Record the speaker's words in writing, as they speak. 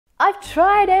I've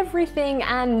tried everything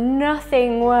and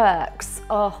nothing works.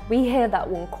 Oh, we hear that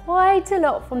one quite a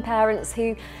lot from parents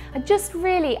who are just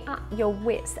really at your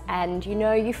wit's end. You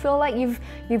know, you feel like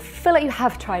you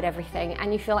have tried everything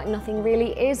and you feel like nothing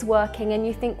really is working, and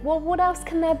you think, well, what else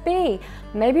can there be?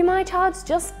 Maybe my child's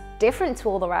just different to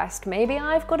all the rest. Maybe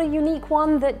I've got a unique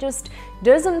one that just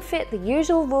doesn't fit the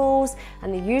usual rules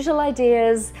and the usual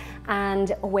ideas,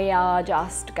 and we are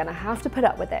just gonna have to put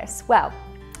up with this. Well,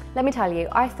 let me tell you,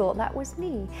 I thought that was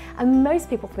me. And most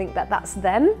people think that that's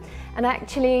them. And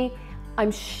actually,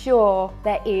 I'm sure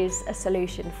there is a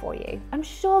solution for you. I'm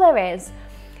sure there is.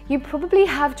 You probably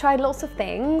have tried lots of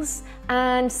things,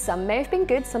 and some may have been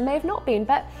good, some may have not been,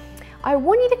 but I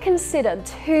want you to consider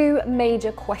two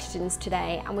major questions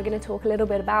today, and we're going to talk a little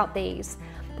bit about these.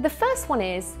 But the first one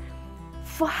is,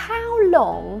 for how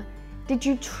long did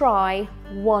you try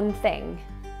one thing?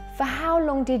 For how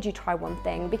long did you try one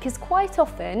thing? Because quite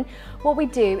often what we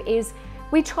do is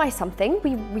we try something,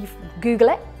 we Google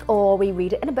it, or we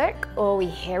read it in a book, or we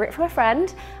hear it from a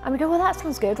friend, and we go, well, that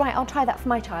sounds good, right, I'll try that for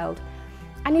my child.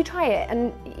 And you try it,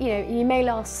 and you may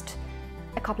last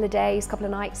a couple of days, couple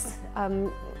of nights,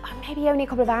 maybe only a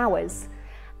couple of hours,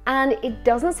 and it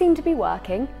doesn't seem to be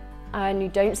working, and you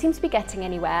don't seem to be getting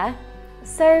anywhere.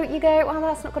 So you go, well,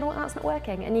 that's not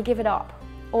working, and you give it up.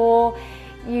 Or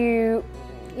you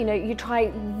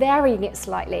try varying it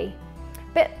slightly.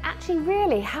 But actually,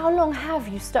 really, how long have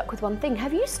you stuck with one thing?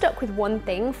 Have you stuck with one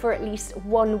thing for at least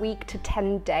 1 week to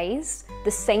 10 days?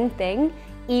 The same thing,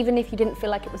 even if you didn't feel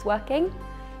like it was working?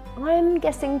 I'm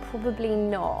guessing probably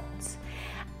not.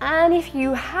 And if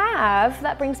you have,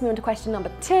 that brings me on to question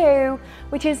number 2,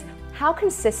 which is, how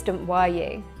consistent were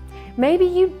you? Maybe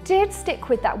you did stick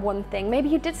with that one thing. Maybe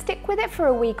you did stick with it for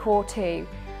a week or 2.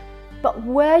 But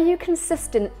were you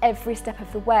consistent every step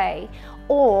of the way?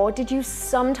 Or did you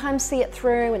sometimes see it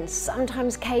through and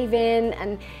sometimes cave in,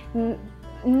 and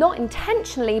not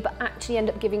intentionally, but actually end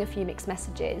up giving a few mixed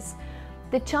messages?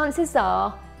 The chances are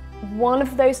one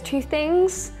of those two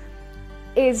things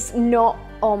is not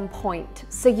on point.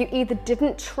 So you either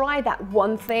didn't try that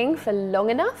one thing for long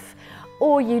enough,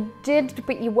 or you did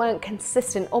but you weren't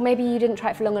consistent, or maybe you didn't try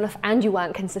it for long enough and you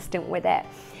weren't consistent with it.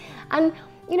 And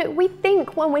we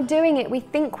think when we're doing it, we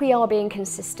think we are being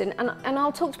consistent. And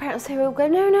I'll talk to parents who will go,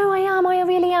 no, I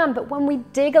really am. But when we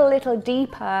dig a little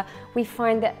deeper, we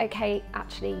find that, okay,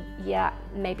 actually, yeah,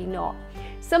 maybe not.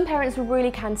 Some parents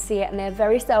really can see it, and they're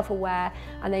very self-aware,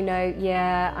 and they know,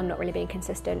 yeah, I'm not really being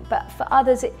consistent. But for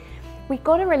others, we've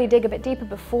got to really dig a bit deeper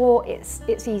before it's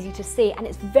easy to see. And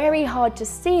it's very hard to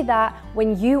see that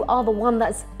when you are the one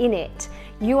that's in it.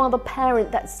 You are the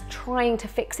parent that's trying to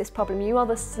fix this problem. You are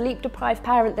the sleep-deprived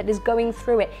parent that is going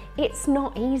through it. It's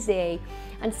not easy,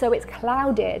 and so it's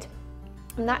clouded.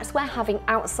 And that's where having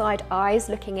outside eyes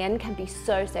looking in can be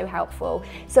so helpful.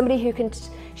 Somebody who can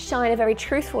shine a very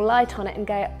truthful light on it and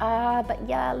go, but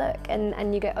yeah, look,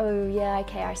 and you go, oh yeah,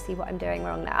 okay, I see what I'm doing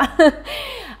wrong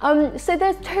now. So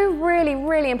there's two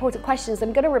really important questions.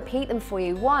 I'm going to repeat them for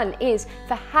you. One is,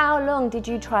 for how long did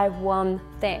you try one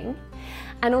thing?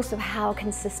 And also, how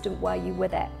consistent were you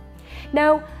with it?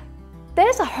 Now,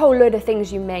 there's a whole load of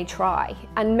things you may try,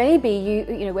 and maybe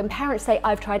you when parents say,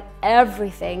 I've tried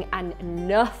everything and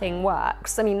nothing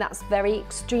works, I mean, that's very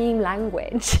extreme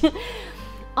language.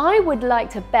 I would like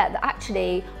to bet that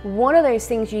actually one of those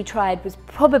things you tried was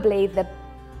probably the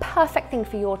perfect thing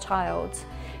for your child,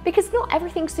 because not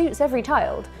everything suits every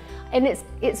child. And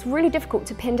it's really difficult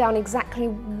to pin down exactly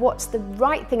what's the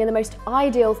right thing and the most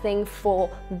ideal thing for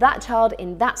that child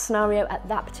in that scenario at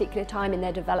that particular time in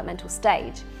their developmental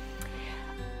stage.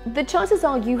 The chances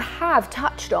are you have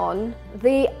touched on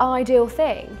the ideal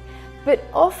thing, but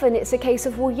often it's a case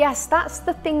of, well, yes, that's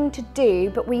the thing to do,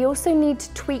 but we also need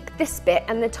to tweak this bit,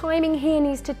 and the timing here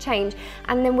needs to change,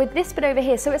 and then with this bit over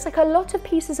here. So it's like a lot of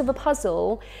pieces of a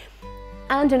puzzle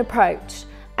and an approach.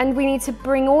 And we need to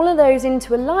bring all of those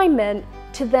into alignment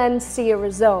to then see a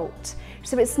result.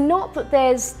 So it's not that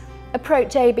there's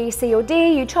approach A, B, C, or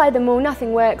D, you try them all,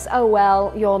 nothing works, oh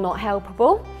well, you're not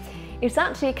helpable. It's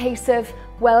actually a case of,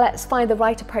 well, let's find the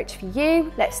right approach for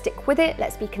you, let's stick with it,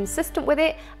 let's be consistent with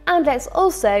it, and let's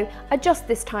also adjust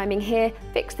this timing here,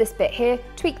 fix this bit here,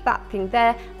 tweak that thing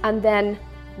there, and then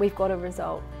we've got a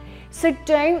result. So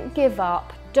don't give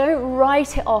up, don't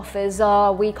write it off as,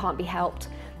 oh, we can't be helped.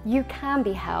 You can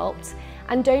be helped,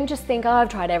 and don't just think, oh, I've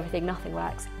tried everything, nothing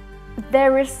works.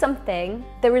 There is something,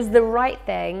 there is the right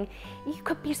thing. You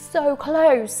could be so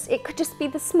close. It could just be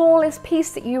the smallest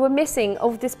piece that you were missing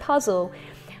of this puzzle.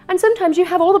 And sometimes you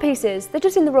have all the pieces, they're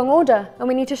just in the wrong order, and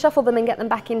we need to shuffle them and get them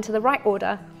back into the right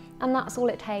order. And that's all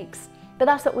it takes. But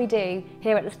that's what we do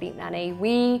here at the Sleep Nanny.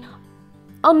 We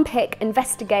unpick,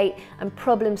 investigate, and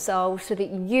problem solve so that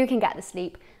you can get the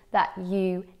sleep that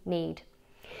you need.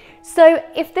 So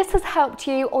if this has helped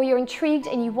you, or you're intrigued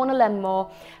and you want to learn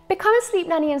more, become a Sleep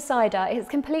Nanny Insider. It's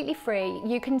completely free.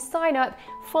 You can sign up,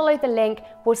 follow the link.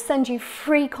 We'll send you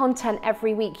free content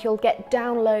every week. You'll get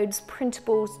downloads,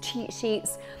 printables, cheat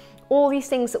sheets, all these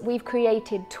things that we've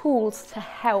created, tools to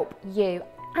help you,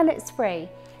 and it's free.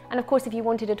 And of course, if you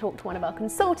wanted to talk to one of our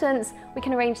consultants, we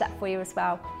can arrange that for you as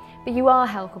well. But you are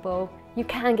helpable, you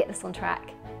can get this on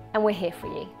track, and we're here for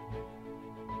you.